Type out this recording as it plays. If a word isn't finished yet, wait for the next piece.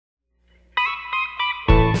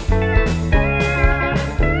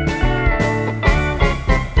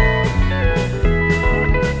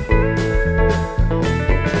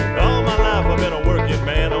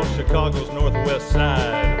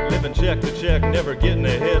check to check, never getting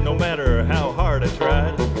ahead no matter how hard I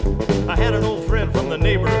tried. I had an old friend from the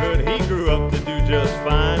neighborhood, he grew up to do just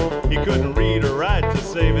fine. He couldn't read or write to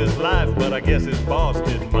save his life, but I guess his boss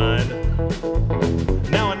didn't mind.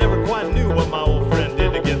 Now I never quite knew what my old friend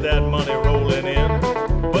did to get that money rolling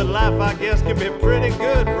in, but life I guess can be pretty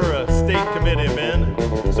good for a state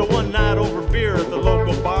committeeman. So one night over beer at the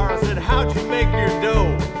local bar, I said, how'd you make your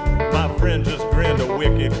dough? My friend just grinned a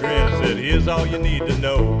wicked grin, said, here's all you need to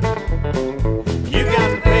know. You got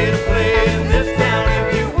to pay to play in this town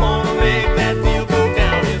if you want to make that deal go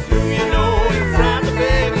down. It's who you know inside the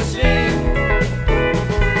big machine.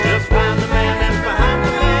 Just find the man that's behind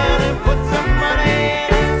the man and put some money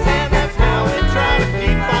in his hand. That's how we try to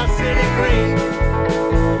keep our city green.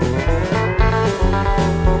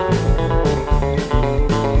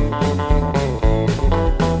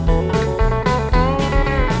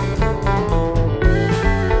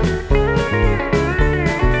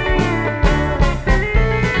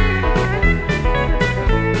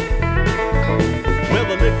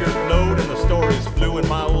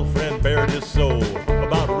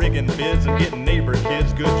 Bids and getting neighbor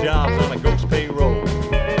kids good jobs on a ghost payroll.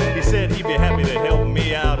 He said he'd be happy to help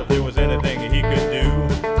me out if there was anything he could do,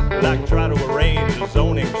 like try to arrange a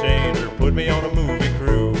zoning change or put me on a movie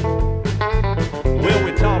crew. Well,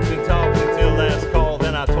 we talked and talked until last call,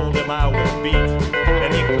 then I told him I was beat,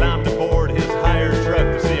 and he climbed aboard his hired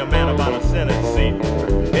truck to see a man about a Senate